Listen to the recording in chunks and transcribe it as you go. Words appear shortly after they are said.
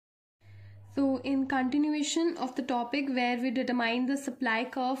in continuation of the topic where we determine the supply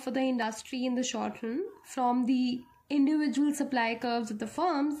curve for the industry in the short run from the individual supply curves of the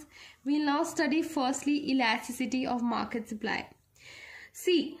firms, we'll now study firstly elasticity of market supply.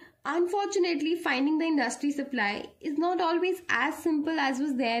 See, unfortunately, finding the industry supply is not always as simple as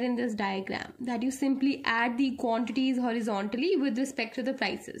was there in this diagram, that you simply add the quantities horizontally with respect to the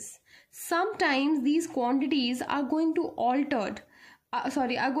prices. Sometimes these quantities are going to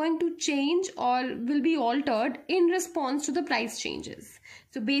change or will be altered in response to the price changes.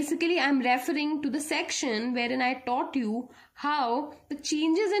 So basically I'm referring to the section wherein I taught you how the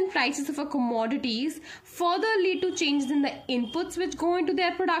changes in prices of a commodities further lead to changes in the inputs which go into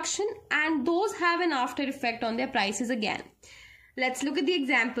their production, and those have an after effect on their prices again. Let's look at the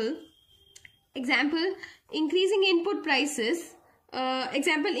example. Increasing input prices.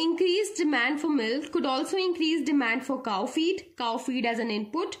 Increased demand for milk could also increase demand for cow feed as an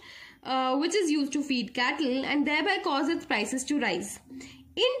input, which is used to feed cattle, and thereby cause its prices to rise.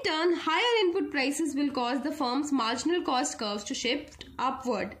 In turn, higher input prices will cause the firm's marginal cost curves to shift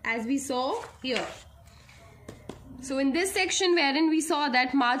upward, as we saw here. So in this section wherein we saw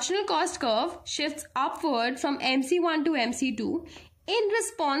that marginal cost curve shifts upward from MC1 to MC2 in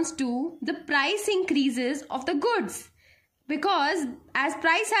response to the price increases of the goods. Because as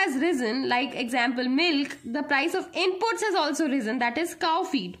price has risen, like example milk, the price of inputs has also risen, that is cow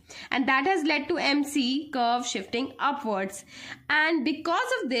feed, and that has led to MC curve shifting upwards. And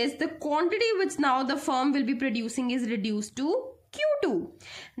because of this, the quantity which now the firm will be producing is reduced to Q2.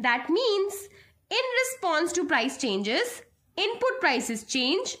 That means in response to price changes, input prices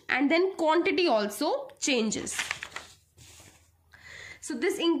change and then quantity also changes. So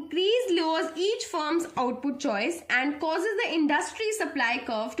this increase lowers each firm's output choice and causes the industry supply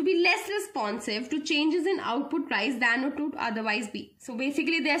curve to be less responsive to changes in output price than it would otherwise be. So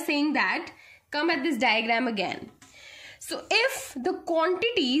basically they are saying that, come at this diagram again. So if the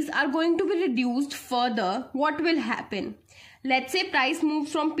quantities are going to be reduced further, what will happen? Let's say price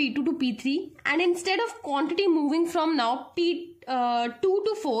moves from P2 to P3, and instead of quantity moving from now P2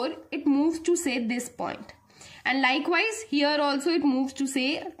 to 4, it moves to say this point. And likewise here also it moves to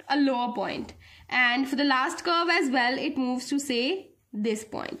say a lower point, and for the last curve as well it moves to say this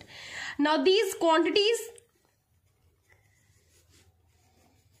point. Now these quantities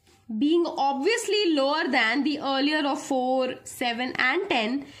being obviously lower than the earlier of 4, 7 and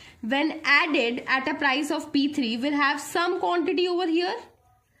 10, when added at a price of P3 will have some quantity over here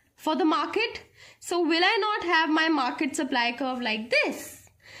for the market. So will I not have my market supply curve like this?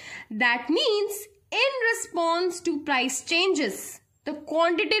 That means in response to price changes, the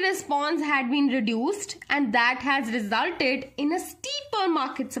quantity response had been reduced, and that has resulted in a steeper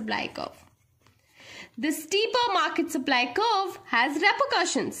market supply curve. The steeper market supply curve has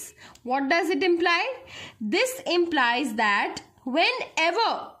repercussions. What does it imply? This implies that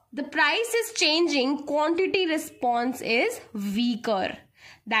whenever the price is changing, quantity response is weaker.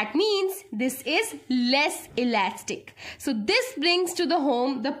 That means this is less elastic. So this brings to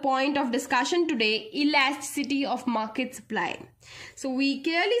the point of discussion today, elasticity of market supply. So we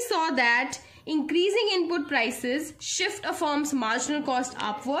clearly saw that increasing input prices shift a firm's marginal cost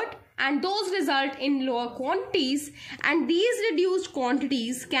upward, and those result in lower quantities, and these reduced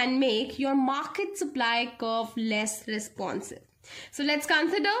quantities can make your market supply curve less responsive. So let's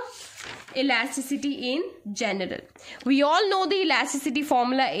consider elasticity in general. We all know the elasticity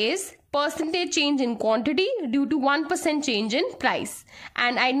formula is percentage change in quantity due to 1% change in price.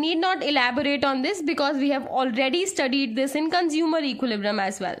 And I need not elaborate on this because we have already studied this in consumer equilibrium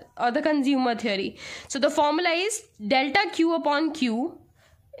as well, or the consumer theory. So the formula is delta Q upon Q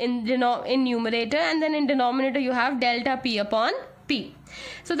in numerator, and then in denominator you have delta P upon P.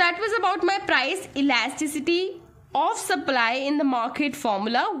 So that was about my price elasticity of supply in the market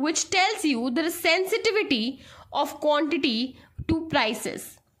formula, which tells you the sensitivity of quantity to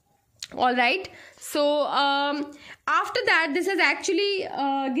prices. Alright, so after that, this is actually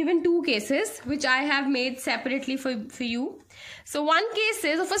given two cases which I have made separately for you. So one case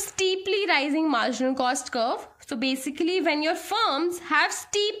is of a steeply rising marginal cost curve. So basically when your firms have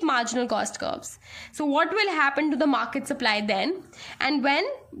steep marginal cost curves, so what will happen to the market supply then? And when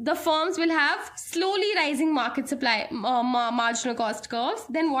the firms will have slowly rising market supply marginal cost curves,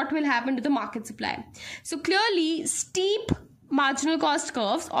 then what will happen to the market supply? So clearly steep marginal cost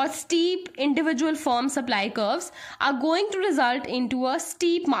curves or steep individual firm supply curves are going to result into a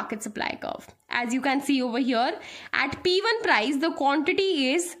steep market supply curve. As you can see over here, at P1 price, the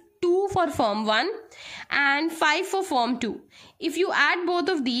quantity is 2 for firm 1 and 5 for firm 2. If you add both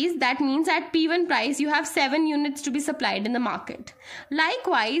of these, that means at P1 price you have 7 units to be supplied in the market.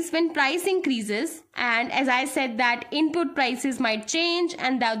 Likewise, when price increases, and as I said that input prices might change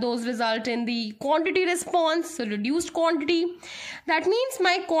and that those result in the quantity response, so reduced quantity, that means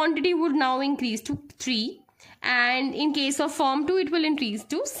my quantity would now increase to 3. And in case of firm 2, it will increase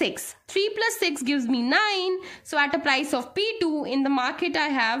to 6. 3 plus 6 gives me 9. So at a price of P2 in the market, I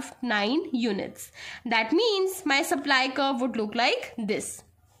have 9 units. That means my supply curve would look like this.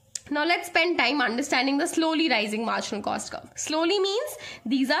 Now let's spend time understanding the slowly rising marginal cost curve. Slowly means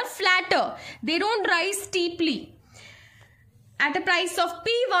these are flatter. They don't rise steeply. At a price of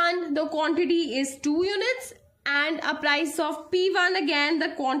P1, the quantity is 2 units. And a price of P1 again, the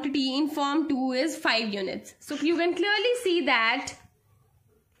quantity in firm 2 is 5 units. So you can clearly see that.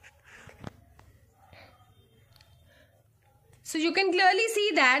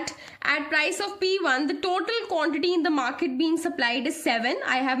 At price of P1, the total quantity in the market being supplied is 7.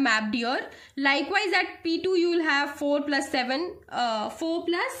 I have mapped here. Likewise, at P2, you will have 4 plus 7, 4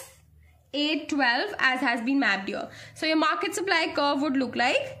 plus 8, 12 as has been mapped here. So your market supply curve would look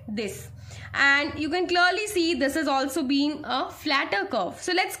like this. And you can clearly see this has also been a flatter curve.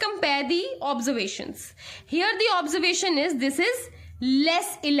 So let's compare the observations. Here the observation is this is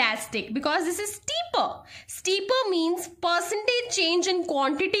less elastic because this is steeper. Steeper means percentage change in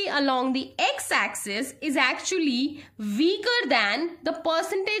quantity along the x-axis is actually weaker than the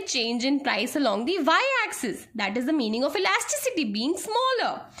percentage change in price along the y-axis. That is the meaning of elasticity, being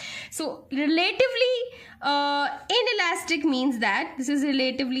smaller. So relatively inelastic means that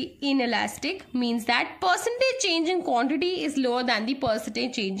percentage change in quantity is lower than the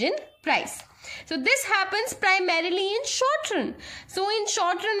percentage change in price. So this happens primarily in short run. So in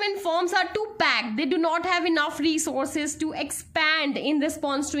short run, when firms are too packed, they do not have enough resources to expand in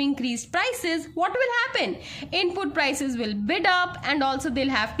response to increased prices. What will happen? Input prices will bid up and also they'll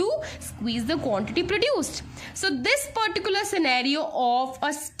have to squeeze the quantity produced. So this particular scenario of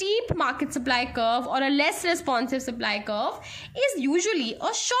a steep market supply curve or a less responsive supply curve is usually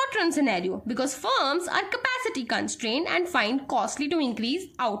a short run scenario because firms are capacity constrained and find costly to increase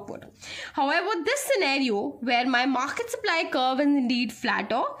output. However, this scenario where my market supply curve is indeed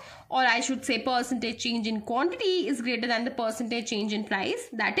flatter, or I should say percentage change in quantity is greater than the percentage change in price,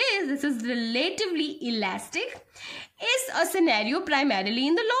 that is, this is relatively elastic, is a scenario primarily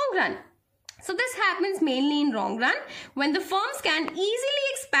in the long run. So this happens mainly in long run when the firms can easily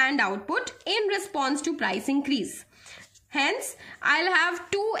expand output in response to price increase. Hence, I'll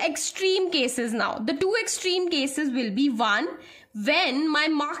have two extreme cases now. The two extreme cases will be one, when my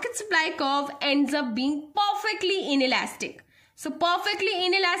market supply curve ends up being perfectly inelastic. So perfectly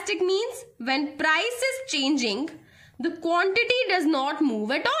inelastic means when price is changing, the quantity does not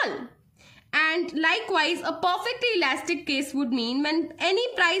move at all. And likewise, a perfectly elastic case would mean when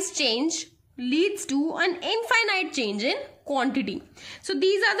any price change leads to an infinite change in quantity. So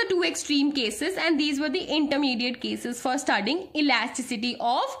these are the two extreme cases and these were the intermediate cases for studying elasticity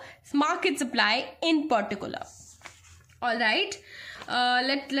of market supply in particular. Alright,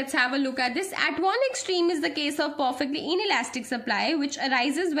 let's have a look at this. At one extreme is the case of perfectly inelastic supply, which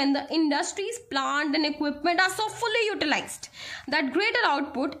arises when the industry's plant and equipment are so fully utilized that greater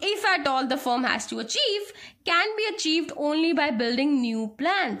output, if at all the firm has to achieve, can be achieved only by building new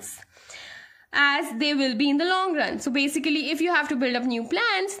plants, as they will be in the long run. So basically, if you have to build up new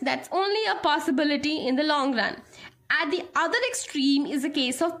plants, that's only a possibility in the long run. At the other extreme is a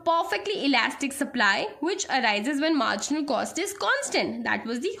case of perfectly elastic supply, which arises when marginal cost is constant. That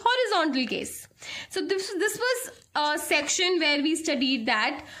was the horizontal case. So this was a section where we studied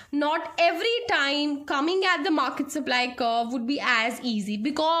that not every time coming at the market supply curve would be as easy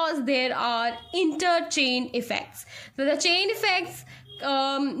because there are inter-chain effects. So the chain effects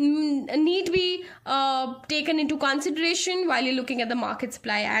need to be taken into consideration while you're looking at the market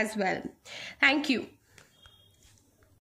supply as well. Thank you.